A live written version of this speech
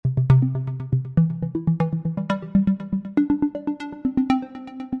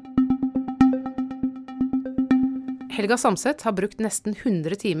Helga Samset har brukt nesten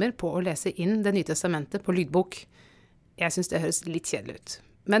 100 timer på å lese inn Det nye testamentet på lydbok. Jeg synes det høres litt kjedelig ut.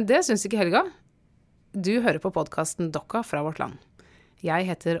 Men det synes ikke Helga. Du hører på podcasten Dokka fra Vårt Land. Jeg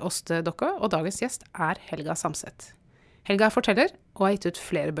heter Åste Dokka, og dagens gjest er Helga Samset. Helga er forteller og har gitt ut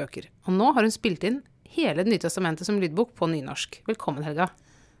flere bøker. Og nå har hun spilt inn hele Det nye testamentet som lydbok på nynorsk. Velkommen, Helga.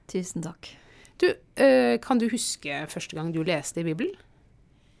 Tusen takk. Du, kan du huske første gang du leste i Bibelen?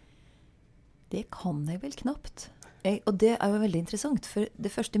 Det kan jeg vel knapt. Og det er jo veldig interessant, for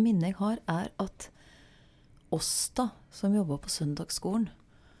det første minnet jeg har er at Åsta, som jobbet på søndagsskolen,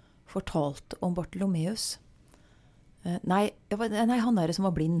 fortalte om Bartolomeus. Nei, han der som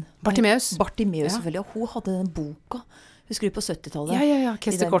var blind. Bartimeus. Bartimeus, Ja. selvfølgelig. Og hun hadde den boka. Husker du på 70-tallet? Ja.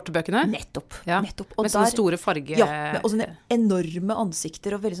 Kester Korte-bøkene. Nettopp. Ja. Nettopp. Og med sånne store farge... Ja, og sånne enorme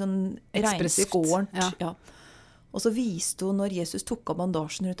ansikter og veldig sånn Ekspressivt. regnskårent. Ja. Og så viste hun når Jesus tok av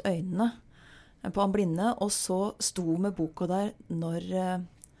bandasjen rundt øynene på han blinde, og så sto med boka der når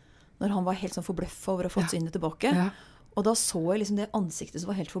han var helt sånn forbløffa over å ha fått synet tilbake. Ja. Og da så jeg liksom det ansiktet som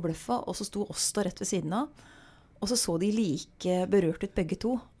var helt forbløffa, og så sto Åsta rett ved siden av. Og så de like berørt ut begge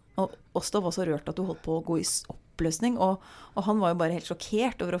to. Og Åsta var så rørt at hun holdt på å gå i oppløsning, og han var jo bare helt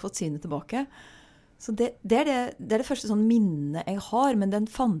sjokkert over å ha fått synet tilbake. Så det er det første sånn minne jeg har, men den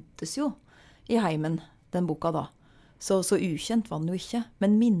fantes jo i heimen, den boka da. Så ukjent var den jo ikke.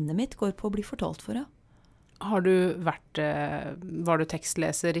 Men minnet mitt går på å bli fortalt for det. Var du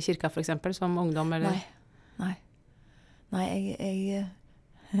tekstleser i kirka for eksempel, som ungdom? Eller? Nei,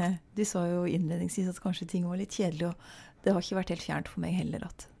 du sa jo innledningsvis at kanskje ting var litt kjedelig, og det har ikke vært helt fjernt for meg heller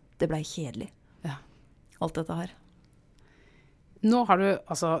at det ble kjedelig. Ja. Alt dette her. Nå har du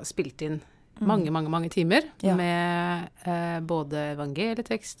altså spilt inn mange timer Ja. med både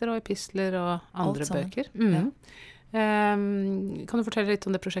evangelietekster og epistler og andre Alt sammen. bøker. Ja. Kan du fortelle litt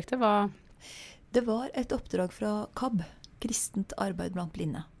om det prosjektet? Det var et oppdrag fra KAB, Kristent arbeid blant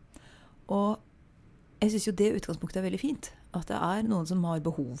blinde. Og jeg synes jo det utgangspunktet er veldig fint, at det er noen som har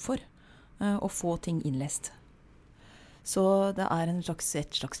behov for å få ting innlest. Så det er et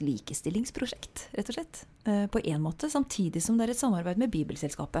slags likestillingsprosjekt, rett og slett, på en måte, samtidig som det er et samarbeid med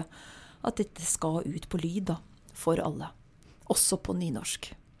Bibelselskapet, at dette skal ut på lyd da, for alle, også på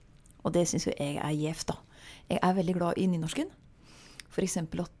nynorsk. Og det synes jo jeg er gjevt da. Jeg er veldig glad i nynorsken. For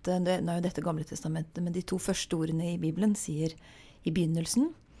eksempel at, nå er jo dette Gamle testamentet, men de 2 første ordene i Bibelen sier i begynnelsen,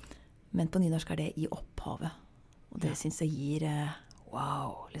 men på nynorsk er det i opphavet. Og det synes jeg gir,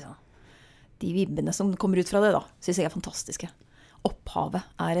 wow, liksom. De vibbene som kommer ut fra det da, synes jeg er fantastiske. Opphavet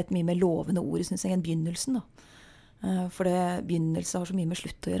er et mye mer lovende ord, synes jeg, enn begynnelsen da. For begynnelse har så mye med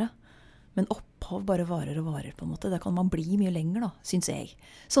slutt å gjøre. Men opphav bare varer og varer på en måte. Der kan man bli mye lenger da, synes jeg.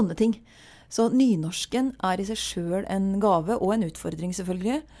 Sånne ting. Så nynorsken er i seg selv en gave og en utfordring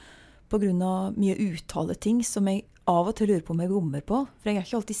selvfølgelig, på grunn av mye uttale ting som jeg av og til lurer på om jeg bommer på. For jeg er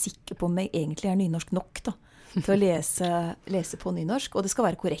ikke alltid sikker på om jeg egentlig er nynorsk nok da, til å lese på nynorsk, og det skal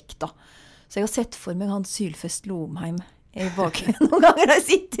være korrekt da. Så jeg har sett for meg han Sylfest Lomheim i bakgrunnen noen ganger jeg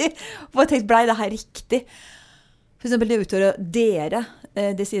sitter og tenkt, ble det her riktig? For eksempel det utåret dere,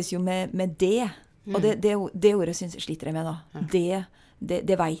 det sies jo med det, og det ordet sliter jeg med da.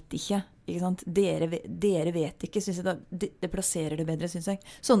 Det vet ikke sant? Dere vet ikke, synes jeg da, det plasserer det bedre, synes jeg.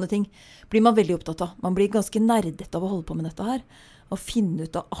 Sånne ting blir man veldig opptatt av. Man blir ganske nerdet av å holde på med dette her, og finne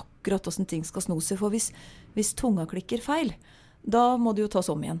ut av akkurat hvordan ting skal sno seg, for hvis tunga klikker feil, da må det jo tas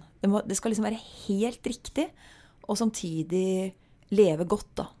om igjen. Det skal liksom være helt riktig, og samtidig leve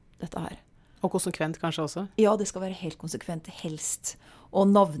godt da, dette her. Og konsekvent kanskje også? Ja, det skal være helt konsekvent, helst. Og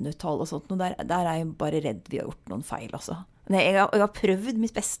navnuttale og sånt, og der er jeg bare redd vi har gjort noen feil, altså. Nei, jeg har prøvd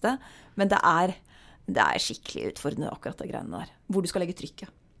mitt beste, men det er skikkelig utfordrende akkurat det greiene der. Hvor du skal legge trykket.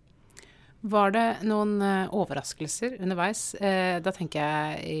 Var det noen overraskelser underveis? Da tenker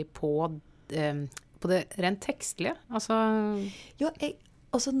jeg på det rent tekstlige. Altså... Ja,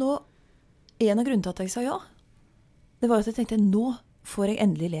 nå, en av grunnene til at jeg sa ja, det var at jeg tenkte, nå får jeg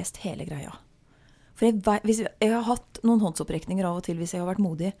endelig lest hele greia. For jeg har hatt noen håndsopprekninger av og til hvis jeg har vært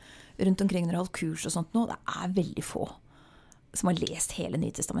modig rundt omkring når jeg har hatt kurs og sånt nå. Det er veldig få som har lest hele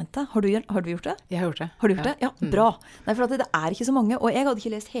Nytestamentet. Har du gjort det? Jeg har gjort det. Har du gjort det? Ja, bra. Nei, for det er ikke så mange, og jeg hadde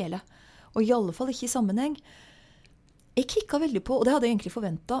ikke lest hele. Og i alle fall ikke i sammenheng. Jeg kikket veldig på, og det hadde jeg egentlig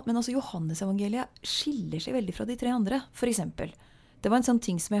forventet, men altså Johannes-evangeliet skiller seg veldig fra de 3 andre, for eksempel. Det var en sånn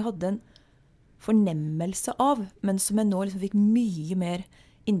ting som jeg hadde en fornemmelse av, men som jeg nå liksom fikk mye mer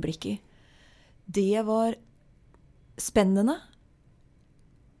innblikk i. Det var spennende.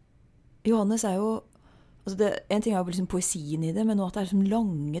 Johannes er jo, altså en ting er jo liksom poesien i det, men også at det er liksom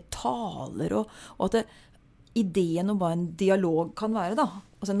lange taler, og at ideen om hva en dialog kan være da,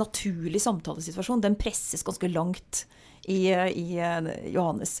 altså en naturlig samtalesituasjon, den presses ganske langt i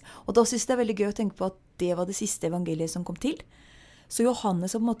Johannes. Og da synes jeg det veldig gøy å tenke på at det var det siste evangeliet som kom til. Så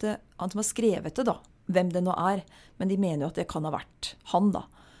Johannes, på en måte, han som har skrevet det da, hvem det nå er, men de mener jo at det kan ha vært han da,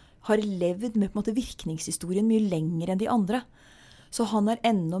 har levd med på en måte virkningshistorien mye lenger enn de andre. Så han er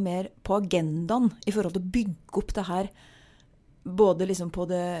enda mer på agendaen i forhold til å bygge opp det her, både liksom på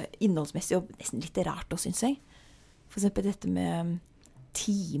det innholdsmessige og nesten litterært også, synes jeg. For eksempel dette med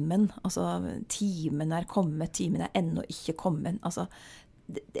timen, altså timen er kommet, timen er ennå ikke kommet. Altså,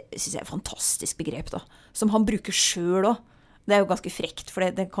 det synes jeg er et fantastisk begrep da, som han bruker selv også. Det er jo ganske frekt, for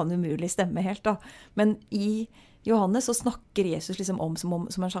det kan umulig stemme helt da. Men i Johannes så snakker Jesus liksom om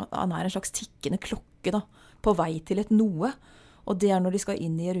som han er en slags tikkende klokke da, på vei til et noe. Og det er når de skal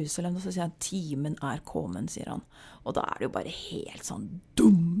inn i Jerusalem, og så sier han, timen er kommet, sier han. Og da er det jo bare helt sånn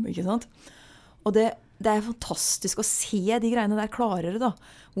dum, ikke sant? Og det er fantastisk å se de greiene der klarere da,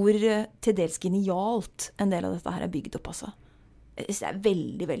 hvor til dels genialt en del av dette her er bygd opp, altså. Det er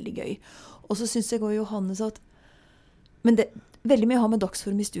veldig, veldig gøy. Og så synes jeg også Johannes at, men det veldig mye har med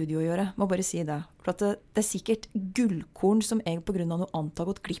dagsform i studio å gjøre, må bare si det. For at det er sikkert gullkorn som jeg på grunn av noe annet har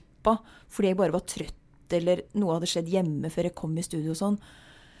gått glipp av, fordi jeg bare var trøtt, eller noe hadde skjedd hjemme før jeg kom i studio og sånn.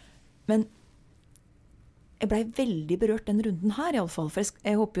 Men jeg ble veldig berørt den runden her i alle fall, for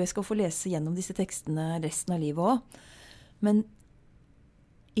jeg håper jeg skal få lese gjennom disse tekstene resten av livet også. Men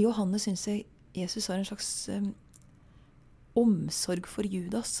i Johannes synes jeg Jesus har en slags omsorg for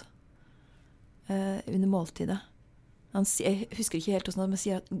Judas under måltidet. Jeg husker ikke helt hvordan han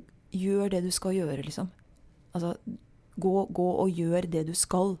sier at gjør det du skal gjøre, liksom. Altså, gå og gjør det du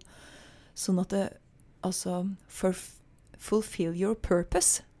skal. Sånn at det, altså, fulfill your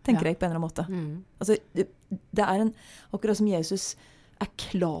purpose, tenker jeg på en eller annen måte. Altså, det er akkurat som Jesus er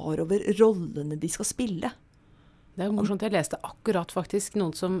klar over rollene de skal spille. Det er jo morsomt, jeg leste akkurat faktisk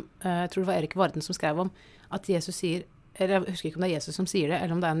noen som, jeg tror det var Erik Varden som skrev om, at Jesus sier, eller jeg husker ikke om det er Jesus som sier det,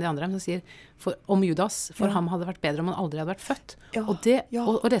 eller om det er en av de andre, men han sier om Judas, for ham hadde det vært bedre om han aldri hadde vært født. Ja, og det,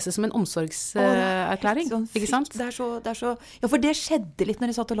 å lese som en omsorgserklæring, sånn, ikke sant? Det er så, ja, for det skjedde litt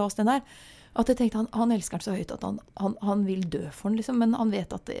når jeg satt og las den der, at jeg tenkte, han elsker han så høyt at han vil dø for den, liksom, men han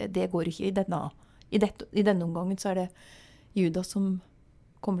vet at det går ikke i denne omgangen, så er det Judas som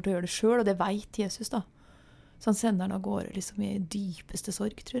kommer til å gjøre det selv, og det vet Jesus da. Så han sender han av gårde liksom i dypeste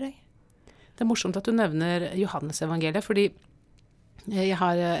sorg, tror jeg. Det er morsomt at du nevner Johannes evangeliet, fordi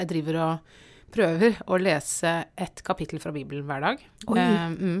jeg driver og prøver å lese et kapittel fra Bibelen hver dag,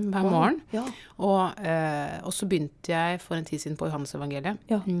 hver morgen. Ja. Og så begynte jeg for en tid siden på Johannes evangeliet,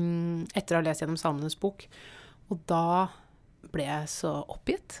 etter å ha lest gjennom Salmenes bok. Og da ble jeg så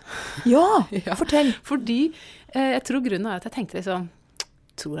oppgitt. Ja, fortell. Fordi jeg tror grunnen er at jeg tenkte liksom,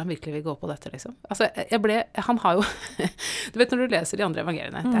 tror han virkelig vil gå på dette, liksom? Altså, han har jo, du vet når du leser de andre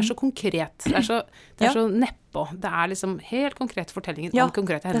evangeliene, det er så konkret, det er så neppå, det er liksom helt konkrete fortellinger om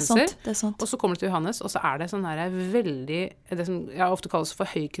konkrete hendelser, det er sant. Og så kommer det til Johannes, og så er det sånn der veldig, det som jeg ofte kalles for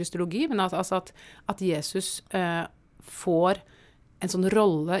høy kristologi, men altså at Jesus får en sånn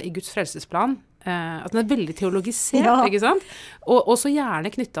rolle i Guds frelsesplan, at den er veldig teologisert, ikke sant? Og så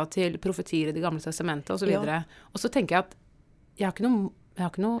gjerne knyttet til profetier i det gamle testamentet, og så videre. Og så tenker jeg at jeg har ikke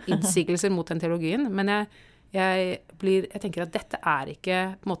noe innsigelser mot den teologien, men jeg tenker at dette er ikke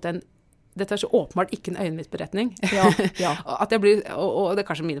på en måte dette er så åpenbart ikke en øyenvitberetning. At jeg blir, og det er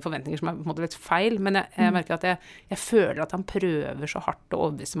kanskje mine forventninger som er på en måte litt feil, men jeg merker at jeg føler at han prøver så hardt å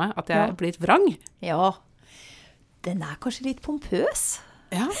overbevise meg, at jeg blir litt vrang. Ja, den er kanskje litt pompøs.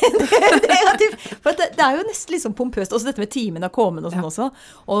 Ja. For det er jo nesten litt sånn pompøst, også dette med timen av komen og sånn også,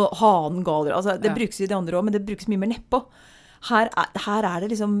 og hanen galer, altså det brukes jo i de andre også, men det brukes mye mer nedpå. Her er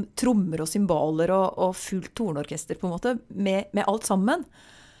det liksom trommer og symbaler og fullt tornorkester på en måte, med alt sammen.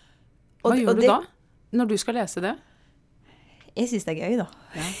 Hva gjør du da, når du skal lese det? Jeg synes det er gøy da.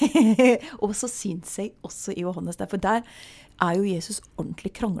 Ja. Og så synes jeg også i Johannes der, for der er jo Jesus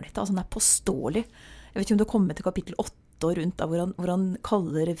ordentlig kranglete, altså han er påståelig. Jeg vet ikke om du har kommet til kapittel 8 og rundt da, hvor han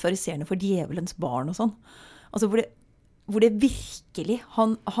kaller fariserene for djevelens barn og sånn. Altså hvor det virkelig,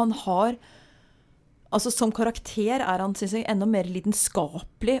 han har, altså som karakter er han, synes jeg, enda mer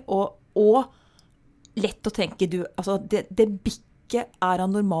lidenskapelig og lett å tenke, altså det bikket, er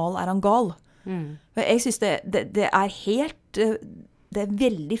han normal, er han gal? Jeg synes det er helt, det er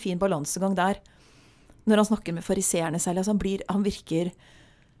veldig fin balansegang der, når han snakker med fariserene særlig, altså han virker,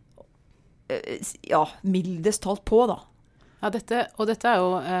 mildest talt på da. Ja, dette er jo,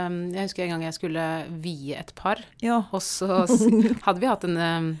 jeg husker en gang jeg skulle vie et par, og så hadde vi hatt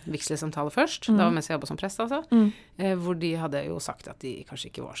en vigselsamtale først, det var mens jeg jobbet som prest altså, hvor de hadde jo sagt at de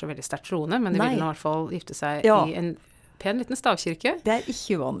kanskje ikke var så veldig sterkt troende, men de ville i hvert fall gifte seg i en pen liten stavkirke. Det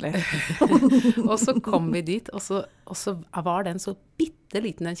ikke uvanlig. Og så kom vi dit, og så var den så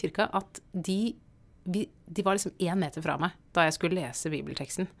bitteliten den kirka, at de var liksom 1 meter fra meg, da jeg skulle lese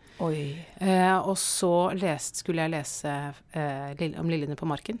bibelteksten. Oi. Og så skulle jeg lese om Liljene på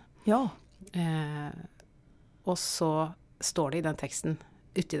marken. Ja. Og så står det i den teksten,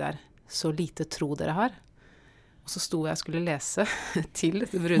 uti der, så lite tro dere har. Og så sto jeg og skulle lese til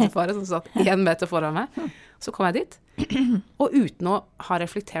brudeparet som satt 1 meter foran meg. Så kom jeg dit, og uten å ha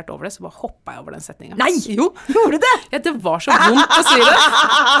reflektert over det, så bare hoppet jeg over den setningen. Nei! Jo! Gjorde du det? Ja, det var så vondt å si det.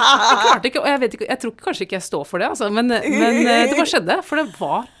 Jeg klarte ikke, og jeg tror kanskje ikke jeg står for det, altså, men det bare skjedde, for det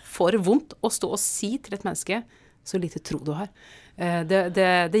var for vondt å stå og si til et menneske, så lite tro du har.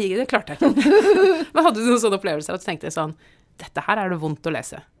 Det klarte jeg ikke. Men hadde du noen sånne opplevelser, og tenkte jeg sånn, dette her det vondt å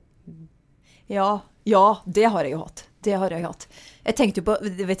lese. Ja, det har jeg jo hatt. Det har jeg hatt. Jeg tenkte jo på,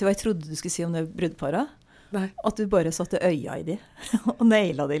 vet du hva jeg trodde du skulle si om det brudeparet? Nei. At du bare satte øya i de, og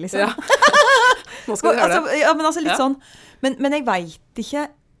naila de, liksom. Ja. Nå skal du høre det. Ja, men altså litt sånn. Men jeg vet ikke,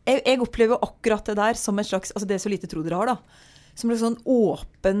 jeg opplever akkurat det der som en slags, altså det er så lite tro dere har da, som en sånn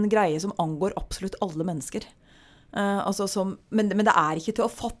åpen greie som angår absolutt alle mennesker. Men det ikke til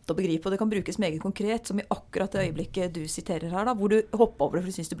å fatte og begripe, og det kan brukes meget konkret, som i akkurat det øyeblikket du siterer her da, hvor du hopper over det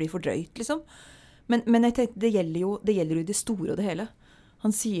for du synes det blir for drøyt, liksom. Men jeg tenkte, det gjelder jo det store og det hele.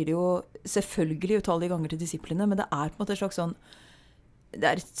 Han sier det jo selvfølgelig utallige ganger til disiplene, men det på en måte et slags sånn, det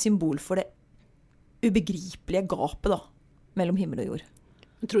et symbol for det ubegripelige gapet da, mellom himmel og jord.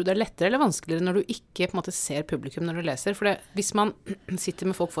 Tror du det lettere eller vanskeligere når du ikke på en måte ser publikum når du leser? For hvis man sitter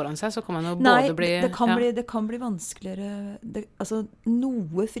med folk foran seg, så kan man jo både bli... Nei, det kan bli vanskeligere. Altså,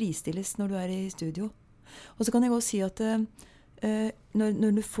 noe fristilles når du i studio. Og så kan jeg også si at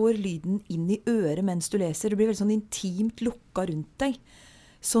når du får lyden inn i øret mens du leser, det blir veldig sånn intimt lukka rundt deg,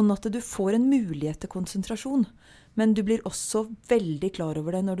 sånn at du får en mulighet til konsentrasjon. Men du blir også veldig klar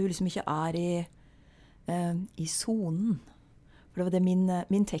over det når du liksom ikke i zonen. For det var det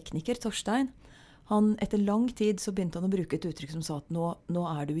min tekniker, Torstein, han etter lang tid så begynte han å bruke et uttrykk som sa at nå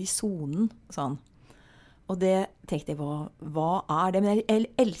du i zonen, sa han. Og det tenkte jeg, hva det? Men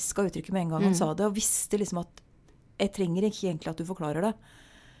jeg elsket uttrykket med en gang han sa det, og visste liksom at jeg trenger ikke egentlig at du forklarer det.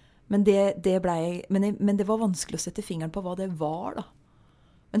 Men det var vanskelig å sette fingeren på hva det var da.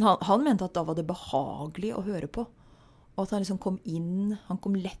 Men han mente at da var det behagelig å høre på, og at han liksom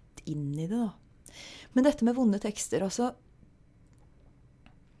kom lett inn i det da. Men dette med vonde tekster, altså,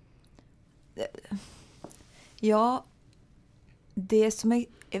 ja, det som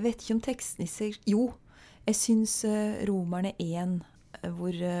jeg vet ikke om teksten i seg, jo, jeg synes Romerne 1,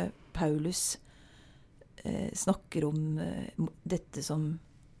 hvor Paulus snakker om dette som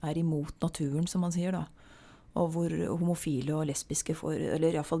imot naturen, som han sier da, og hvor homofile og lesbiske får,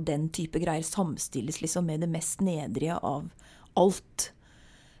 eller i hvert fall den type greier samstilles liksom med det mest nedrige av alt.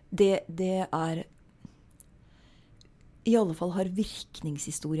 Det i alle fall har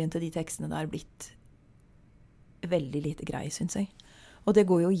virkningshistorien til de tekstene der blitt veldig lite grei, synes jeg. Og det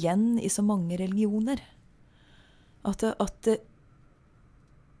går jo igjen i så mange religioner. At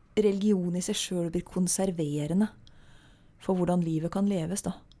religion i seg selv blir konserverende for hvordan livet kan leves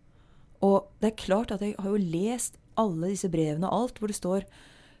da. Og det klart at jeg har jo lest alle disse brevene og alt hvor det står.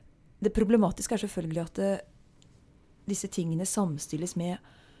 Det problematiske selvfølgelig at disse tingene samstilles med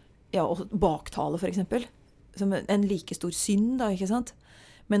baktale for eksempel. Som en like stor synd da, ikke sant?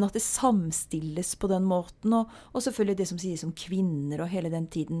 Men at det samstilles på den måten, og selvfølgelig det som sies om kvinner og hele den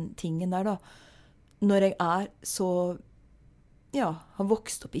tingen der da. Når jeg så, har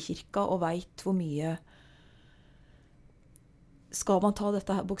vokst opp i kirka og vet hvor mye, skal man ta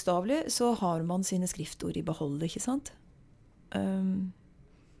dette her bokstavlig, så har man sine skriftord i behold, ikke sant?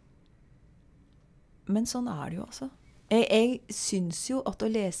 Men sånn det jo altså. Jeg synes jo at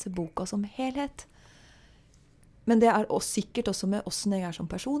å lese boka som helhet, men det også sikkert også med hvordan jeg som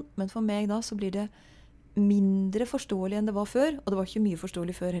person, men for meg da så blir det mindre forståelig enn det var før, og det var ikke mye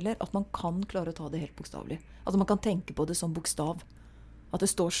forståelig før heller, at man kan klare å ta det helt bokstavlig. At man kan tenke på det som bokstav. At det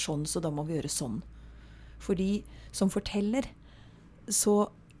står sånn, så da må vi gjøre sånn. Fordi som forteller, så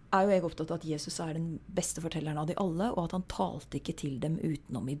jo jeg opptatt av at Jesus den beste fortelleren av de alle, og at han talte ikke til dem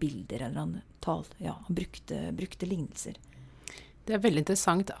utenom i bilder, eller han brukte lignelser. Det veldig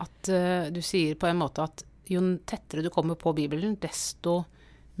interessant at du sier på en måte at jo tettere du kommer på Bibelen, desto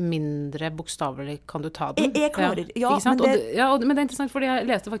mindre bokstavelig kan du ta den. Jeg klarer, men det er interessant, fordi jeg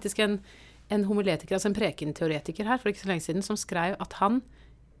leste faktisk en homiletiker, altså en prekenteoretiker her, for ikke så lenge siden, som skrev at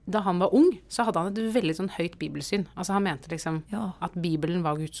da han var ung, så hadde han et veldig sånn høyt bibelsyn. Altså han mente liksom at Bibelen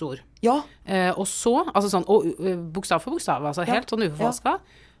var Guds ord. Ja. Og så, altså sånn, bokstav for bokstav, altså helt sånn uforfalska.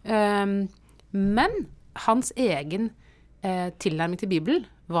 Men hans egen tilnærming til Bibelen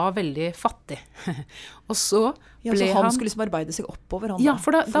var veldig fattig. Og så Ja, ble så han skulle liksom arbeide seg oppover, han Ja,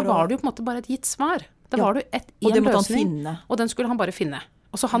 for da å- var det jo på en måte bare et gitt svar. Da Ja, var det jo og det en måtte han løsning, finne. og den skulle han bare finne.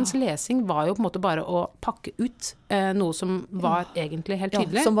 Og så hans lesing var jo på en måte bare å pakke ut noe som var egentlig helt Ja,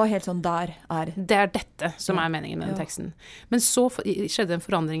 tydelig. som var helt sånn der er. Det er dette som er meningen med den teksten. Men så skjedde en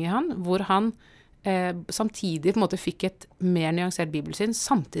forandring i han, hvor han samtidig på en måte fikk et mer nyansert bibelsyn,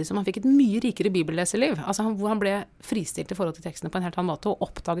 samtidig som han fikk et mye rikere bibelleseliv. Altså hvor han ble fristilt i forhold til tekstene på en helt annen måte, og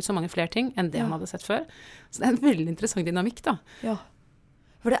oppdaget så mange flere ting enn det han hadde sett før. Så det er en veldig interessant dynamikk, da. Ja.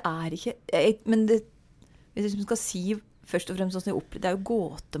 For det er ikke men det, hvis jeg skal si først og fremst sånn som jeg opplevde, det er jo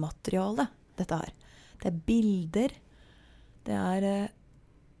gåtemateriale, dette her. Det er bilder,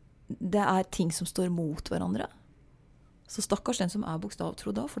 det er ting som står mot hverandre. Så stakkars den som er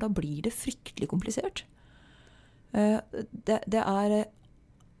bokstavtro da, for da blir det fryktelig komplisert. Det er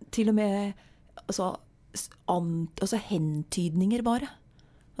til og med altså hentydninger bare.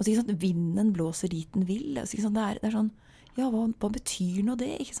 Altså, ikke sant? Vinden blåser dit den vil. Altså, ikke sant? Det er sånn, ja, hva betyr nå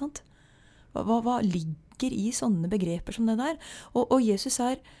det, ikke sant? Hva ligger i sånne begreper som det der? Og Jesus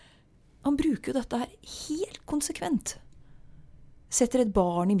han bruker jo dette her helt konsekvent. Setter et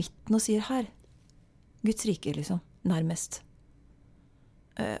barn i midten og sier her, Guds rike liksom, nærmest.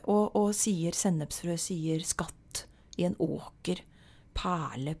 Og sier sennepsfrø, sier skatt i en åker,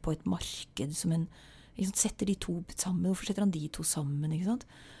 perle på et marked, som ikke sant, setter de to sammen, hvorfor setter han de to sammen, ikke sant?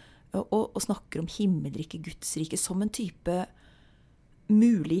 Og snakker om himmelrike, Guds rike, som en type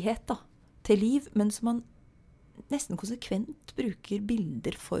mulighet da, til liv, men som han nesten konsekvent bruker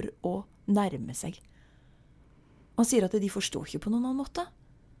bilder for å nærme seg. Han sier at de forstår ikke på noen annen måte.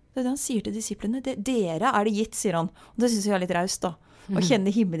 Det er det han sier til disiplene. Dere er det gitt, sier han. Og det synes jeg er litt raust da. Å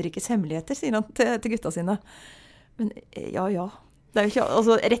kjenne himmelrikets hemmeligheter, sier han til gutta sine. Men ja. Det er jo ikke,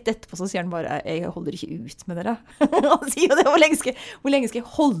 altså, rett etterpå så sier han bare, jeg holder ikke ut med dere. Han sier jo det, hvor lenge skal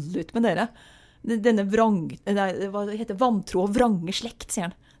jeg holde ut med dere? Denne hva heter vantro og vrange slekt, sier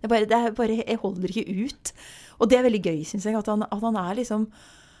han. Det er bare, jeg holder ikke ut. Og det er veldig gøy, synes jeg, at han er liksom,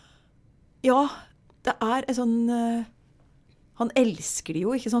 ja, det er en sånn, han elsker det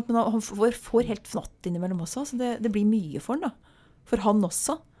jo, ikke sant? Men han får helt fnatt innimellom også, så det blir mye for han da. For han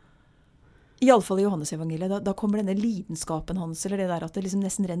også. I alle fall i Johannes-evangeliet, da kommer denne lidenskapen hans, eller det der at det liksom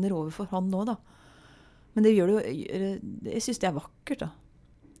nesten renner over for han nå da. Men det gjør det jo, jeg synes det er vakkert da.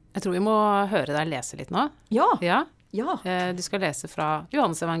 Jeg tror vi må høre deg lese litt nå. Ja. Du skal lese fra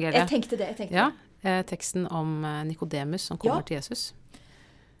Johannes-evangeliet. Jeg tenkte det. Teksten om Nikodemus som kommer til Jesus.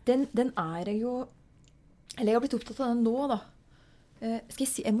 Den er jo, eller jeg har blitt opptatt av den nå da.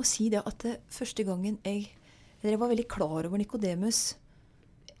 Jeg må si det at første gangen jeg var veldig klar over Nikodemus,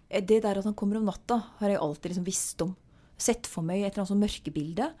 det der at han kommer om natta, har jeg alltid liksom visst om. Sett for meg et eller annet sånn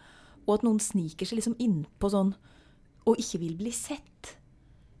mørkebilde, og at noen sniker seg liksom inn på sånn, og ikke vil bli sett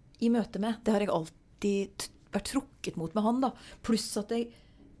i møte med. Det har jeg alltid vært trukket mot med han da. Pluss at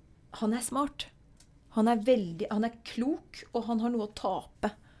han er smart. Han er klok, og han har noe å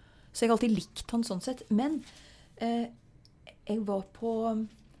tape. Så jeg har alltid likt han sånn sett. Men jeg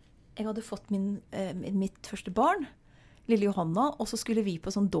hadde fått mitt første barn, lille Johanna, og så skulle vi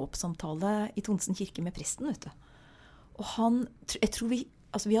på sånn dåpssamtale i Tonsen kirke med presten, vet du. Og jeg tror vi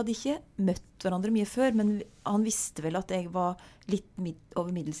hadde ikke møtt hverandre mye før, men han visste vel at jeg var litt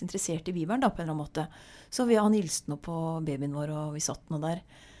over middels interessert i Bibelen da, på en eller annen måte. Så han hilste nå på babyen vår, og vi satt nå der,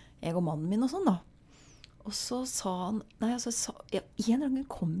 jeg og mannen min og sånn da. Og så sa han, en eller annen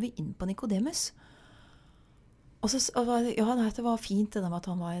gang kom vi inn på Nikodemus. Og så, det var fint det der med at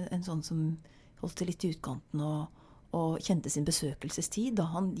han var en sånn som holdt til litt i utkanten og kjente sin besøkelsestid. Da.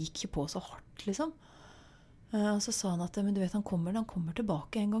 Han gikk ikke på så hardt, liksom. Og så sa han at, men du vet, han kommer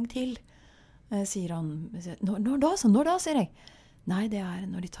tilbake en gang til, sier han. Når da, sier jeg. Nei, det er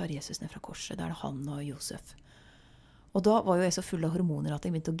når de tar Jesus ned fra korset. Det er det han og Josef. Og da var jo jeg så full av hormoner at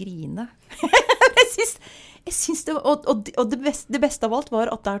jeg begynte å grine. jeg synes det, og det beste av alt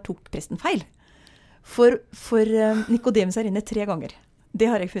var at der tok presten feil. For Nikodemus er inne 3 ganger. Det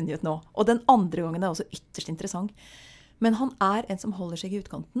har jeg funnet ut nå. Og den andre gangen er også ytterst interessant. Men han er en som holder seg i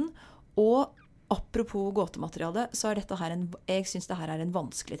utkanten, og apropos gåtemateriale, så er dette her jeg synes det her er en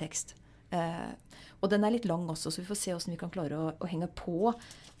vanskelig tekst. Og den er litt lang også, så vi får se hvordan vi kan klare å henge på.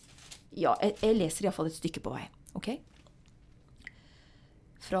 Ja, jeg leser i hvert fall et stykke på vei. Ok?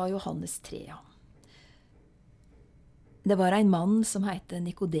 Fra Johannes 3, ja. Det var en mann som heter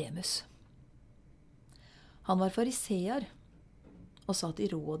Nikodemus. Han var fariseer og satt i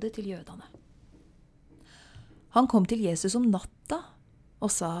rådet til jødene. Han kom til Jesus om natta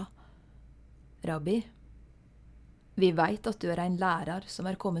og sa, «Rabbi, vi vet at du er en lærer som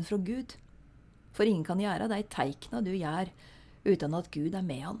er kommet fra Gud. For du sier at mennesker ikke skal be, men at mennesker skal tro. Og han sa, «Rabbi, vi vet at du er en lærer som er kommet fra Gud. For du sier at mennesker ikke skal be, men at mennesker skal tro. Og han sa, «Rabbi, vi vet at du er en lærer som er kommet fra Gud. For du sier at mennesker ikke skal be, men at mennesker skal tro. Og han sa, «Rabbi, vi vet at du er en lærer som er kommet fra Gud. For ingen kan gjøre de teikna du gjør, uten at Gud er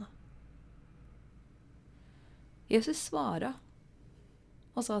med han. Jesus svara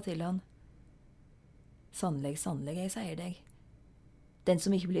og sa til han, sannelig, sannelig, jeg sier deg, den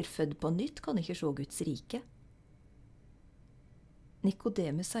som ikke blir født på nytt, kan ikke se Guds rike.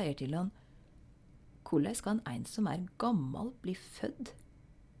 Nikodemus sier til han, hvordan kan en som er gammel bli født?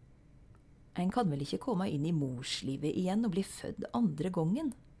 En kan vel ikke komme inn i morslivet igjen og bli født andre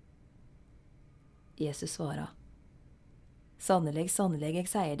gangen? Jesus svarer, sannelig, sannelig,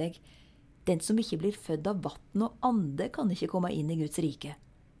 jeg sier deg, den som ikke blir født av vatten og ande kan ikke komme inn i Guds rike.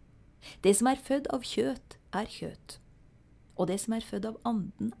 Det som er født av kjøt, er kjøt, og det som er født av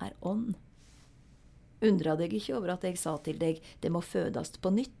anden, er ånd. Undra deg ikke over at jeg sa til deg, det må fødast på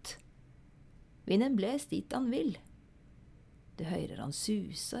nytt. Vinden bles dit han vil. Du hører han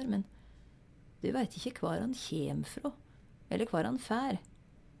suser, men du vet ikke hvor han kjem fra, eller hvor han fær.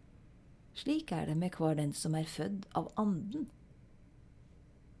 Slik er det med hver den som er født av anden.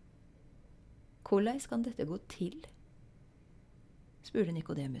 Hvordan kan dette gå til? Spurte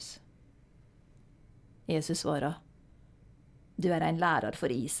Nikodemus. Jesus svarer, du er en lærer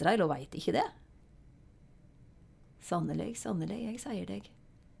for Israel og vet ikke det? Sannelig, sannelig, jeg sier deg.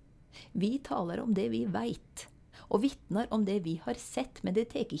 Vi taler om det vi vet, og vittner om det vi har sett, men det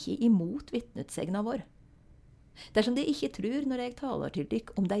tek ikke imot vittnetsegna vår. Dersom de ikke tror når jeg taler til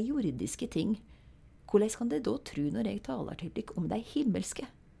dykk om de jordiske ting, hvordan kan de da tro når jeg taler til dykk om de himmelske?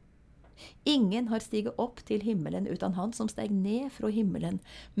 Ingen har stiget opp til himmelen utan han som steg ned fra himmelen,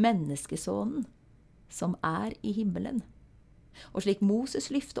 menneskesonen, som er i himmelen. Og slik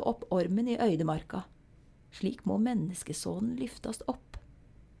Moses lyfte opp ormen i øydemarka, slik må menneskesonen lyftast opp.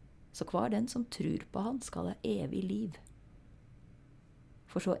 Så hver den som tror på han skal ha evig liv.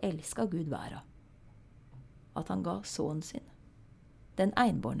 For så elska Gud verda, at han ga sonen sin, den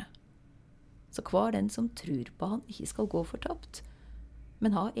einborne. Så hver den som tror på han ikke skal gå fortapt,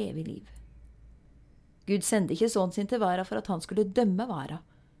 men ha evig liv. Gud sendte ikke sonen sin til verda for at han skulle dømme verda,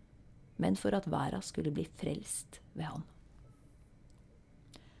 men for at verda skulle bli frelst ved han.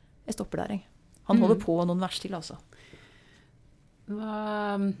 Jeg stopper der, jeg. Han holder på noen vers til, altså.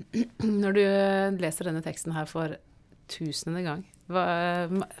 Når du leser denne teksten her for 1000. gang,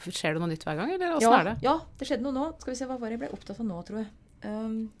 skjer det noe nytt hver gang, eller hvordan er det? Ja, det skjedde noe nå. Skal vi se, hva var det jeg ble opptatt av nå, tror jeg?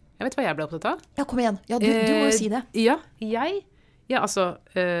 Jeg vet hva jeg ble opptatt av. Ja, kom igjen. Ja, du må jo si det. Jeg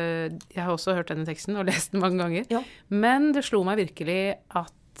har også hørt denne teksten og lest den mange ganger, Ja. men det slo meg virkelig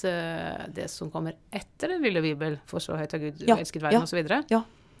at det som kommer etter den lille Bibel, for så høyt av Gud, elsket verden og så videre,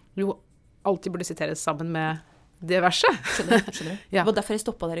 jo alltid burde siteres sammen med det verset. Skjønner du? Det var derfor jeg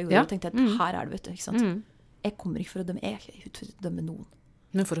stoppet der i jorda og tenkte at her er det, vet du, ikke sant? Jeg kommer ikke for å dømme, jeg er ikke for å dømme noen.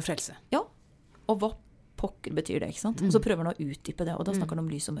 Men for å frelse. Ja, og hva pokker betyr det, ikke sant? Og så prøver han å utdype det, og da snakker han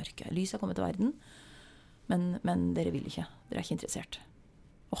om lys og mørke. Lys er kommet til verden, men dere vil ikke, dere er ikke interessert.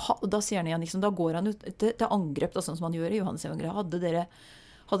 Og da sier han igjen, liksom, da går han ut til angrep, da, sånn som han gjør i Johannes evangeliet.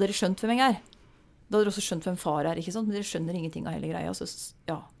 Hadde dere skjønt hvem jeg er? Da hadde dere også skjønt hvem far er, ikke sant? Men dere skjønner ingenting av hele greia, så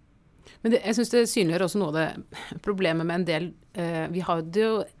ja. Men jeg synes det synliggjør også noe av det problemet med en del, vi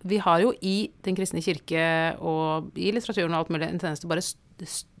har jo i den kristne kirke og i litteraturen og alt mulig en tendens til bare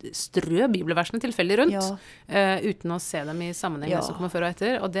strø bibelversene tilfeldig rundt, uten å se dem i sammenheng som kommer før og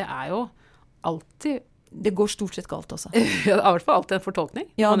etter, og det er jo alltid... Det går stort sett galt, altså. Ja, det er i hvert fall alltid en fortolkning.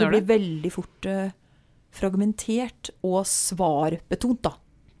 Ja, det blir veldig fort fragmentert og svarbetont, da.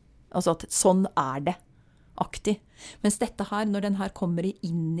 Altså at sånn er det, aktig. Mens dette her, når den her kommer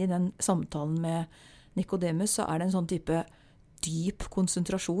inn i den samtalen med Nikodemus, så er det en sånn type dyp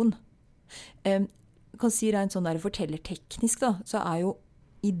konsentrasjon. Jeg kan si rent sånn der fortellerteknisk, da, så er jo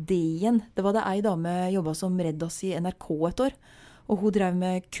ideen, det var det ei dame jobbet som redd oss i NRK et år, og hun drev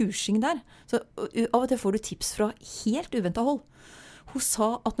med kursing der. Så av og til får du tips fra helt uventet hold. Hun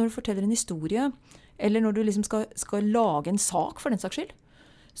sa at når du forteller en historie, eller når du liksom skal lage en sak for den saks skyld,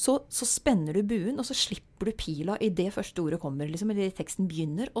 så spenner du buen, og så slipper du pila i det første ordet kommer, liksom, eller teksten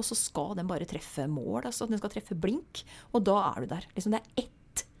begynner, og så skal den bare treffe mål, altså den skal treffe blink, og da er du der. Liksom, det er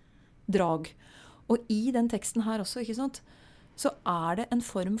ett drag. Og i den teksten her også, ikke sant, så er det en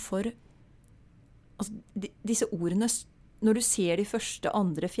form for altså, disse ordene, når du ser de første,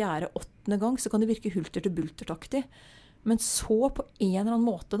 andre, fjerde, 8. gang, så kan det virke hulter til bultertaktig. Men så på en eller annen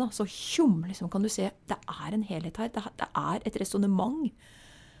måte, da, så liksom, kan du se, det er en helhet her. Det er et resonemang.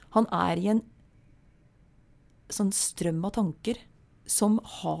 Han er i en sånn strøm av tanker som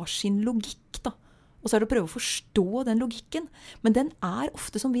har sin logikk, da. Og så er det å prøve å forstå den logikken. Men den er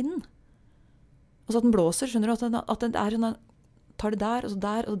ofte som vinden. Altså at den blåser, skjønner du, at den er sånn, tar det der, og så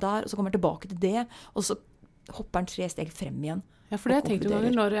der, og der, og så kommer den tilbake til det, og så hopper den 3 steg frem igjen. Ja, for det jeg tenkte noen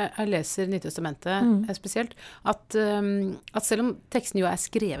ganger når jeg leser Nytestamentet spesielt, at selv om teksten jo er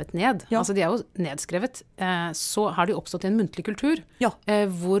skrevet ned, altså de er jo nedskrevet, så har de oppstått i en muntlig kultur,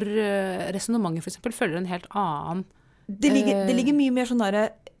 hvor resonemanget for eksempel følger en helt annen... Det ligger mye mer sånn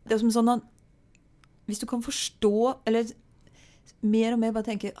der, det er som sånn at hvis du kan forstå, eller mer og mer bare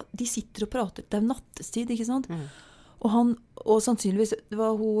tenke, de sitter og prater, det er nattestid, ikke sant? Og sannsynligvis, det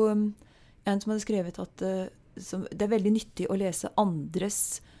var en som hadde skrevet at det er veldig nyttig å lese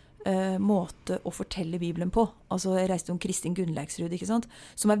andres måte å fortelle Bibelen på. Altså, jeg reiste om Kristin Gunnleiksrud, ikke sant?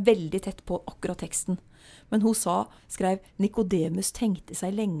 Som er veldig tett på akkurat teksten. Men hun skrev, Nikodemus tenkte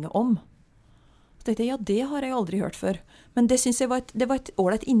seg lenge om. Så tenkte jeg, ja, det har jeg aldri hørt før. Men det synes jeg var et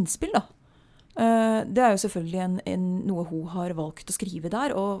ålreit innspill, da. Det er jo selvfølgelig noe hun har valgt å skrive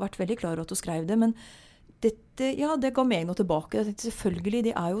der, og vært veldig klar over at hun skrev det, men det ga meg noe tilbake. Jeg tenkte, selvfølgelig,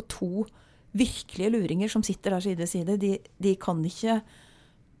 de er jo to virkelige luringer som sitter der side ved side. De kan ikke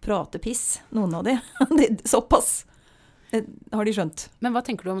prate piss, noen av de. Såpass har de skjønt. Men hva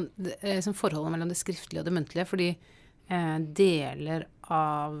tenker du om forholdet mellom det skriftlige og det muntlige? Fordi deler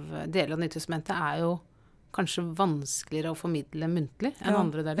av Nytestamentet er jo kanskje vanskeligere å formidle muntlig enn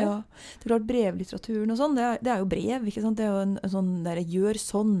andre deler. Ja, det er klart brevlitteraturen og sånn, det er jo brev, ikke sant? Det er jo en sånn der, gjør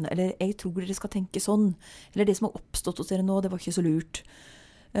sånn, eller jeg tror dere skal tenke sånn, eller det som har oppstått hos dere nå, det var ikke så lurt.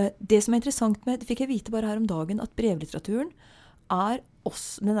 Det som er interessant med, det fikk jeg vite bare her om dagen, at brevlitteraturen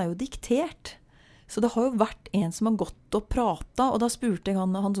den er jo diktert. Så det har jo vært en som har gått og pratet, og da spurte jeg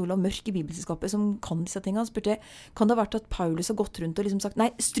Hans Olav Mørk i Bibelselskapet, som kan disse tingene, spurte jeg, kan det ha vært at Paulus har gått rundt og liksom sagt,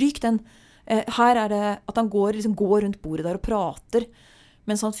 nei, stryk den, her er det at han går rundt bordet der og prater,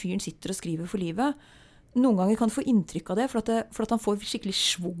 mens han fyren sitter og skriver for livet. Noen ganger kan du få inntrykk av det, for at han får skikkelig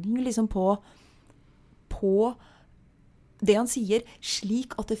svung liksom på det han sier,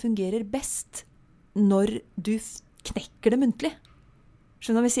 slik at det fungerer best når du knekker det muntlig.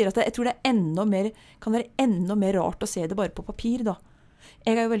 Skjønner du, vi sier at jeg tror det kan være enda mer rart å se det bare på papir, da.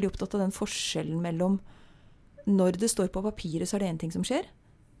 Jeg er jo veldig opptatt av den forskjellen mellom når det står på papiret, så er det en ting som skjer.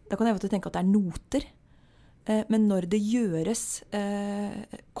 Da kan jeg tenke at det er noter. Men når det gjøres,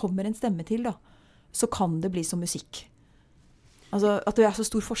 kommer en stemme til, da, så kan det bli som musikk. Altså, at det er så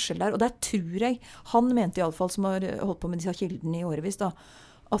stor forskjell der. Og der tror jeg, han mente i alle fall, som har holdt på med disse kildene i årevis, da,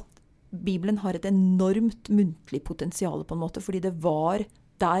 at Bibelen har et enormt muntlig potensial på en måte, fordi det var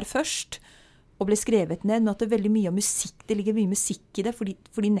der først, og ble skrevet ned, men at det er veldig mye av musikk, det ligger mye musikk i det,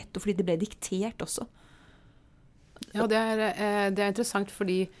 nettopp fordi det ble diktert også. Ja, det er interessant,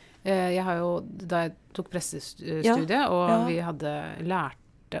 fordi jeg har jo, da jeg tok prestestudiet, og vi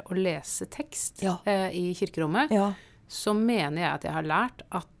lærte å lese tekst i kirkerommet, så mener jeg at jeg har lært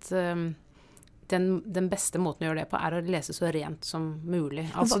at den beste måten å gjøre det på er å lese så rent som mulig.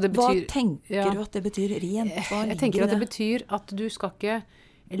 Altså, hva tenker du at det betyr rent? Jeg tenker at det betyr at du skal ikke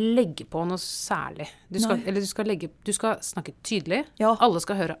legge på noe særlig. Du skal snakke tydelig. Alle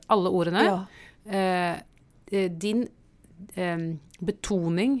skal høre alle ordene. Din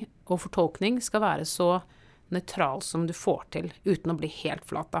betoning og fortolkning skal være så nøytral som du får til, uten å bli helt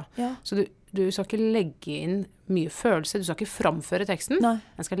flat da. Så du skal ikke legge inn mye følelse, du skal ikke framføre teksten.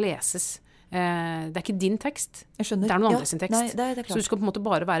 Den skal leses. Det er ikke din tekst, det er noen andre sin tekst. Nei, det er så du skal på en måte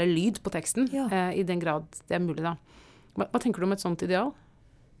bare være lyd på teksten, i den grad det er mulig da. Hva tenker du om et sånt ideal?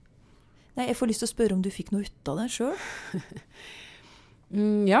 Nei, jeg får lyst til å spørre om du fikk noe ut av det selv?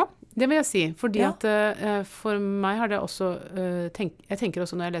 Ja, det vil jeg si. Fordi at for meg har det også, jeg tenker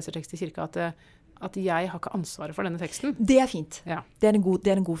også når jeg leser tekst i kirka, at jeg har ikke ansvaret for denne teksten. Det er fint. Det er en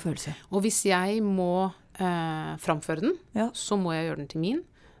god følelse. Og hvis jeg må framføre den, så må jeg gjøre den til min.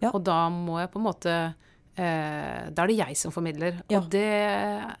 Og da må jeg på en måte, da er det jeg som formidler. Og det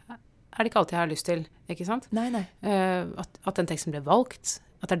er det ikke alltid jeg har lyst til, ikke sant? Nei. At den teksten ble valgt,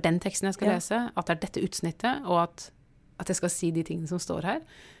 at det er den teksten jeg skal lese, at det er dette utsnittet, og at jeg skal si de tingene som står her.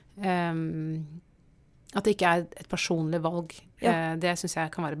 At det ikke er et personlig valg. Det synes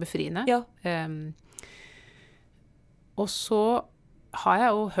jeg kan være befriende. Og så har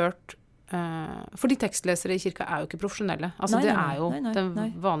jeg jo hørt, fordi tekstlesere i kirka er jo ikke profesjonelle. Altså det er jo den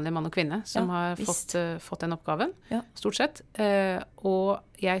vanlige mann og kvinne som har fått den oppgaven, stort sett. Og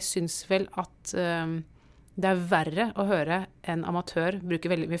jeg synes vel at det er verre å høre en amatør bruke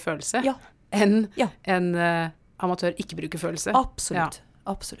veldig mye følelse, enn en amatør ikke bruker følelse.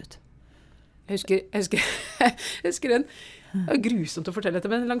 Absolutt. Jeg husker det var grusomt å fortelle dette,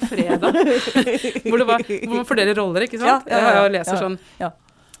 men en lang fredag, hvor man fordeler roller, ikke sant? Jeg leser sånn,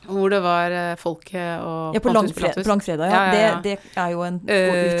 hvor det var folket og på langfredag, det er jo en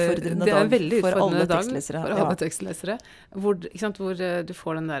utfordrende dag for alle tekstlesere. For alle tekstlesere, hvor du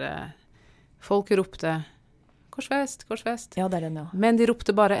får den der, folk ropte korsfest, korsfest. Ja, det er den, ja. Men de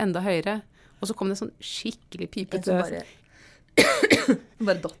ropte bare enda høyere, og så kom det sånn skikkelig En pipete. som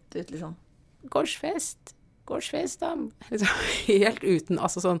bare dott ut, liksom. Korsfest, korsfest, da. Liksom, helt uten,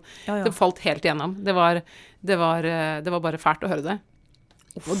 altså sånn, Ja, ja. det falt helt igjennom. Det var bare fælt å høre det.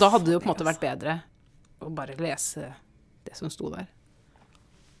 Og da hadde det jo på en måte vært bedre å bare lese det som sto der.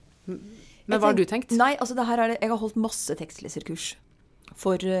 Men hva har du tenkt? Nei, altså det her jeg har holdt masse tekstleserkurs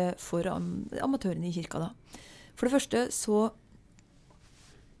for amatørene i kirka da. For det første så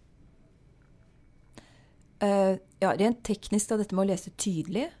ja, rent teknisk da, dette med å lese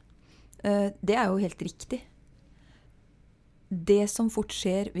tydelig, det er jo helt riktig. Det som fort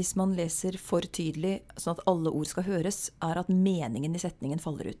skjer hvis man leser for tydelig, sånn at alle ord skal høres, er at meningen i setningen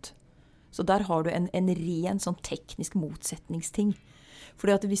faller ut. Så der har du en ren sånn teknisk motsetningsting.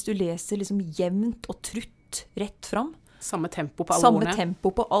 Fordi at hvis du leser liksom jevnt og trutt rett fram, Samme tempo på alle samme ordene.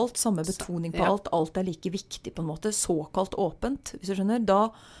 tempo på alt, samme betoning på Ja. alt er like viktig på en måte, såkalt åpent, hvis du skjønner,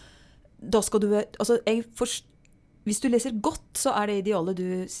 da skal du, altså hvis du leser godt, så er det idealet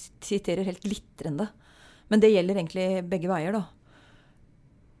du siterer helt glitrende. Men det gjelder egentlig begge veier da.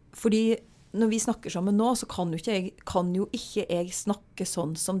 Fordi når vi snakker sammen nå, så kan jo ikke jeg snakke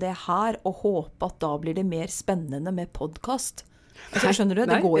sånn som det her, og håpe at da blir det mer spennende med podcast. Altså, skjønner du?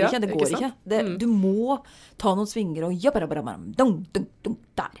 Det Nei, går ja, ikke, det ikke går sant? ikke. Du må ta noen svinger og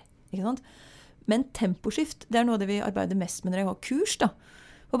der. Ikke sant? Men temposkift, det er noe av det vi arbeider mest med når jeg har kurs da.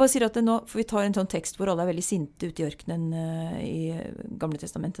 Og bare sier at nå, for vi tar en sånn tekst hvor alle er veldig sinte ute i ørkenen i Gamle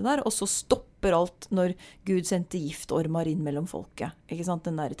Testamentet der, og så stopper alt når Gud sendte giftormar inn mellom folket. Ikke sant?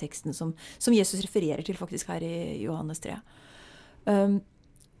 Den der teksten som Jesus refererer til faktisk her i Johannes 3.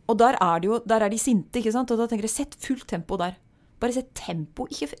 Og der er de sinte, ikke sant? Og da tenker jeg, sett fullt tempo der. Bare sett tempo,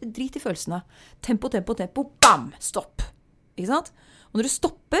 ikke drit i følelsene. Tempo, bam, stopp. Ikke sant? Og når du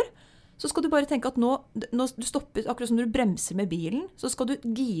stopper, så skal du bare tenke at nå du stopper, akkurat som når du bremser med bilen, så skal du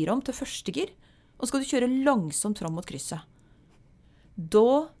gire om til første gir, og så skal du kjøre langsomt fram mot krysset.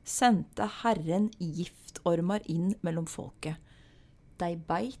 Da sendte Herren giftormar inn mellom folket. De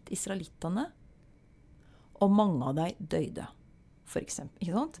beit israelittene, og mange av de døde, for eksempel.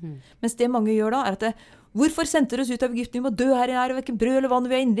 Ikke sant? Mens det mange gjør da, er at hvorfor sendte dere oss ut av Egypten? Vi må dø her i nær, og hverken brød eller vann,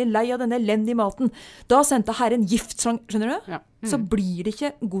 vi er endelig lei av denne elendige maten. Da sendte Herren giftslang, skjønner du? Ja. Så blir det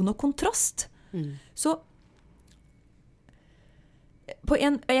ikke god nok kontrast. Så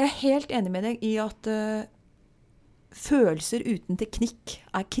jeg er helt enig med deg i at følelser uten teknikk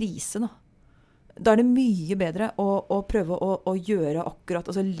er krise da. Da er det mye bedre å prøve å gjøre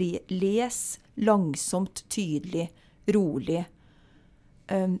akkurat, altså les langsomt, tydelig, rolig.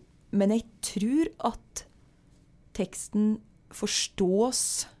 Men jeg tror at teksten forstås,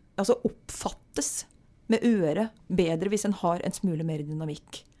 altså oppfattes med øret bedre hvis en har en smule mer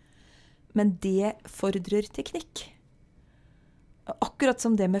dynamikk. Men det fordrer teknikk. Akkurat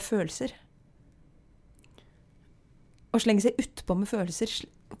som det med følelser. Å slenge seg utpå med følelser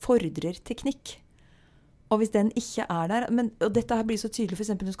fordrer teknikk. Og hvis den ikke er der, og dette her blir så tydelig for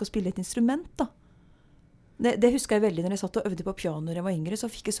eksempel når du skal spille et instrument da. Det husker jeg veldig når jeg satt og øvde på piano når jeg var yngre, så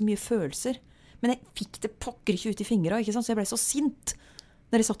fikk jeg så mye følelser. Men jeg fikk det pokker ikke ut i fingrene, ikke sant? Så jeg ble så sint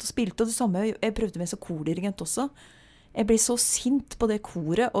når jeg satt og spilte, og det samme, jeg prøvde med som kordirigent også. Jeg ble så sint på det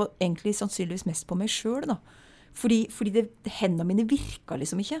koret, og egentlig sannsynligvis mest på meg selv da. Fordi hendene mine virket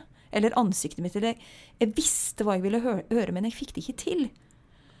liksom ikke. Eller ansiktet mitt, eller jeg visste hva jeg ville høre, men jeg fikk det ikke til.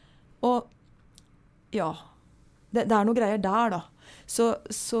 Og ja, det er noe greier der da. Så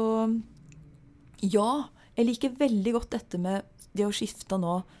ja, jeg liker veldig godt dette med det å skifte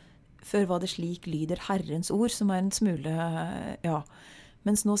nå. Før var det slik lyder Herrens ord, som er en smule, ja.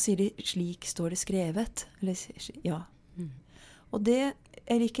 Mens nå sier de slik står det skrevet. Eller, ja. Og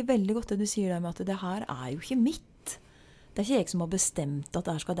jeg liker veldig godt det du sier der med at det her er jo ikke mitt. Det er ikke jeg som har bestemt at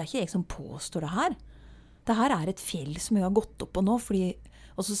det er ikke jeg som påstår det her. Det her er et fjell som jeg har gått opp på nå,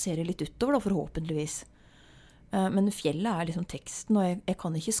 og så ser jeg litt utover da, forhåpentligvis. Men fjellet er liksom teksten, og jeg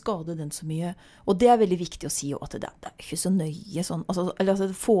kan ikke skade den så mye. Og det er veldig viktig å si at det er ikke så nøye sånn,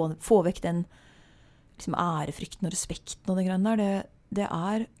 altså få vekk den liksom, ærefrykten og respekten og det greiene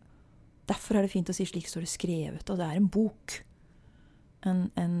der. Derfor er det fint å si slik står det skrevet, og det er en bok.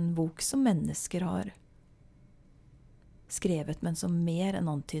 En bok som mennesker har skrevet, men som mer enn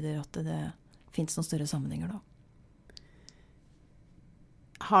antyder at det finnes noen større sammenhenger da.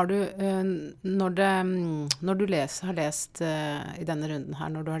 Har du, når du har lest i denne runden her,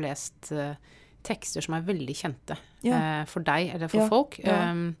 når du har lest tekster som er veldig kjente for deg eller for folk,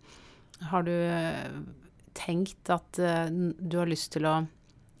 har du tenkt at du har lyst til å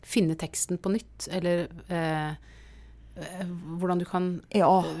finne teksten på nytt, eller hvordan du kan,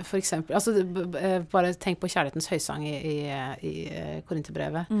 for eksempel, altså, bare tenk på kjærlighetens høysang i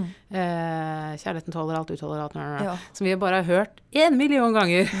Korinterbrevet. Kjærligheten tåler alt, utholder alt, som vi bare har hørt 1 million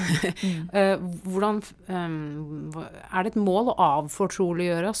ganger. Hvordan, det et mål å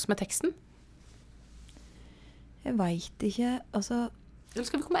avfortroliggjøre oss med teksten? Jeg vet ikke, altså... Eller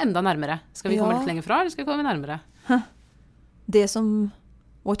skal vi komme enda nærmere? Skal vi komme litt lenger fra, eller skal vi komme nærmere? Det som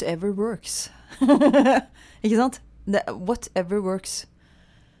whatever works. Ikke sant? Whatever works.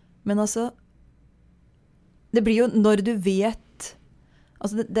 Men altså, det blir jo når du vet,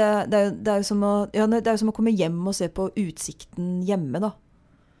 altså det er jo som å komme hjem og se på utsikten hjemme da.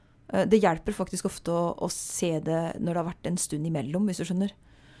 Det hjelper faktisk ofte å se det når det har vært en stund imellom, hvis du skjønner.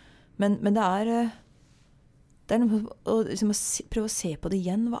 Men det er noe å liksom, prøve å se på det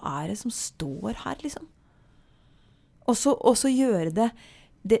igjen. Hva det som står her, liksom? Og så gjøre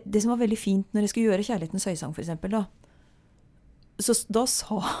det som var veldig fint når jeg skulle gjøre Kjærlighetens høysang, for eksempel, da. Så da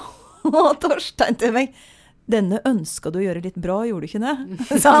sa Torstein til meg, denne ønsket du å gjøre litt bra, gjorde du ikke det?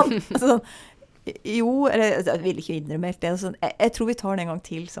 Sånn. Jo, eller jeg ville ikke innrømme helt det. Sånn, jeg tror vi tar den en gang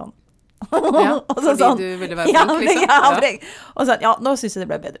til, sånn. Ja, fordi sånn, du ville være flink, liksom. Og sånn, nå synes jeg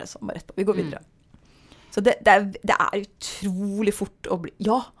det ble bedre, sånn, bare etterpå. Vi går videre. Så det er utrolig fort å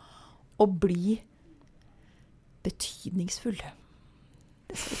bli betydningsfull.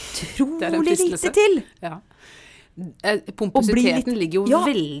 Det utrolig lite til. Ja. Pompositeten ligger jo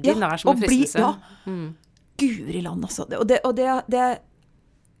veldig nær som en fristelse. Guri land, altså.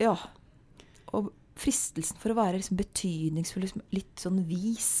 Og fristelsen for å være liksom betydningsfull, liksom litt sånn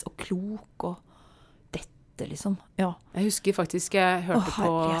vis og klok og dette, liksom. Ja. Jeg husker faktisk, jeg hørte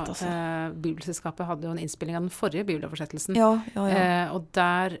på Bibelselskapet hadde jo en innspilling av den forrige bibeloversettelsen. Og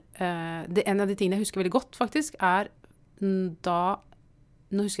der, en av de tingene jeg husker veldig godt, faktisk, da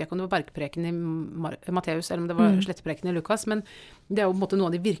nå husker jeg ikke om det var bergpreken i Matteus, eller om det var slettepreken i Lukas, men det jo på en måte noen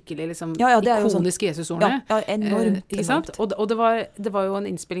av de virkelig liksom, ikoniske Jesusordene. Ja, enormt. Og det var jo en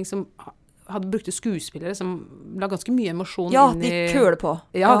innspilling som hadde brukte skuespillere som la ganske mye emosjon inn i... Ja, de kjørte på.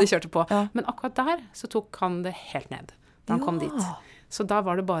 Ja, de kjørte på. Ja. Men akkurat der så tok han det helt ned, da han kom dit. Så da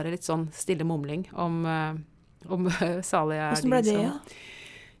var det bare litt sånn stille mumling om salige... Hvordan ble det,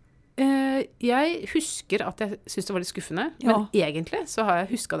 Jeg husker at jeg synes det var litt skuffende, men egentlig så har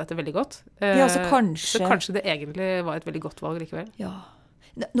jeg husket dette veldig godt. Så kanskje det egentlig var et veldig godt valg likevel. Ja.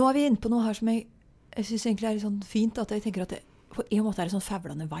 Nå vi inne på noe her som jeg synes egentlig litt sånn fint, at jeg tenker at på en måte det sånn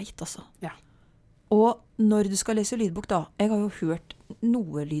fævlende veit, altså. Ja. Og når du skal lese lydbok da, jeg har jo hørt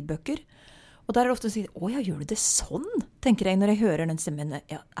noe lydbøker, og der det ofte å si, gjør du det sånn? Tenker jeg når jeg hører den stemmen.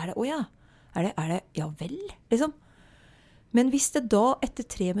 Ja, er det, ja vel, liksom. Men hvis det da etter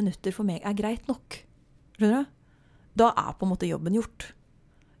 3 minutter for meg greit nok, skjønner du? Da på en måte jobben gjort.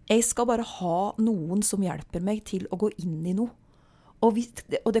 Jeg skal bare ha noen som hjelper meg til å gå inn i noe. Og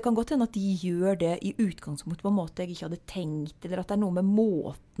det kan godt hende at de gjør det i utgangspunktet på en måte jeg ikke hadde tenkt, eller at det noe med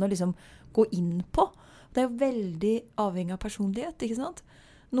måten å liksom gå inn på. Det jo veldig avhengig av personlighet, ikke sant?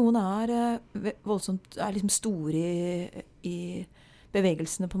 Noen voldsomt, liksom store i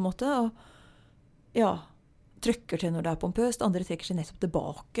bevegelsene på en måte, og trykker til når det pompøst, andre trekker seg nettopp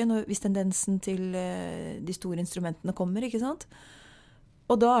tilbake hvis tendensen til de store instrumentene kommer, ikke sant?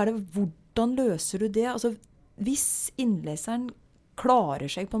 Og da det, hvordan løser du det? Altså, hvis innleseren klarer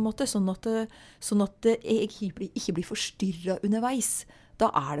seg på en måte, sånn at det ikke blir forstyrret underveis, da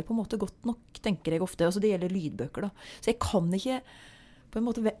det på en måte godt nok, tenker jeg ofte. Altså, det gjelder lydbøker da. Så jeg kan ikke, på en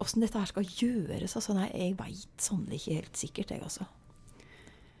måte, hvordan dette her skal gjøres, altså, nei, jeg vet sannelig ikke helt sikkert, jeg altså.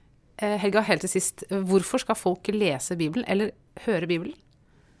 Helga, helt til sist, hvorfor skal folk lese Bibelen, eller høre Bibelen?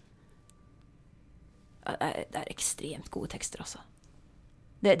 Det ekstremt gode tekster, altså.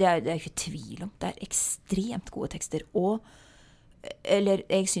 Det ikke tvil om. Det ekstremt gode tekster, eller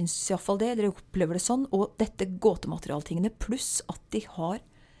jeg synes i hvert fall det, eller jeg opplever det sånn, og dette gåtematerialtingene, pluss at de har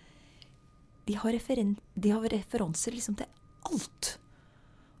referanser liksom til alt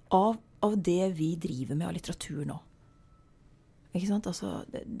av det vi driver med av litteratur nå. Ikke sant? Altså,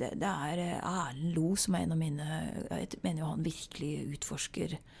 det Erlend Loe som en av mine, jeg mener jo han virkelig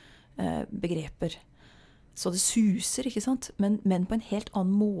utforsker begreper. Så det suser, ikke sant? Men på en helt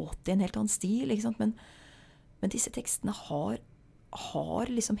annen måte, en helt annen stil, ikke sant? Men disse tekstene har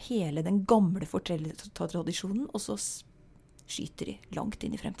liksom hele den gamle fortellertradisjonen, og så skyter de langt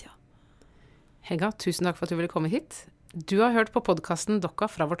inn i fremtiden. Helga, tusen takk for at du ville komme hit. Du har hørt på podcasten Dokka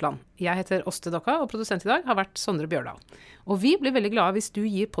fra vårt land. Jeg heter Åste Dokka, og produsent i dag har vært Sondre Bjørdal. Og vi blir veldig glade hvis du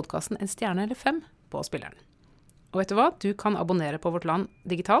gir podcasten en stjerne eller 5 på spilleren. Og vet du hva? Du kan abonnere på vårt land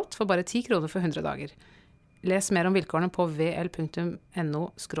digitalt for bare 10 kroner for 100 dager. Les mer om vilkårene på vl.no/tilbud,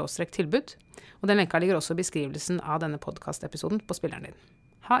 og den lenka ligger også i beskrivelsen av denne podcastepisoden på spilleren din.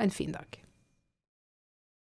 Ha en fin dag.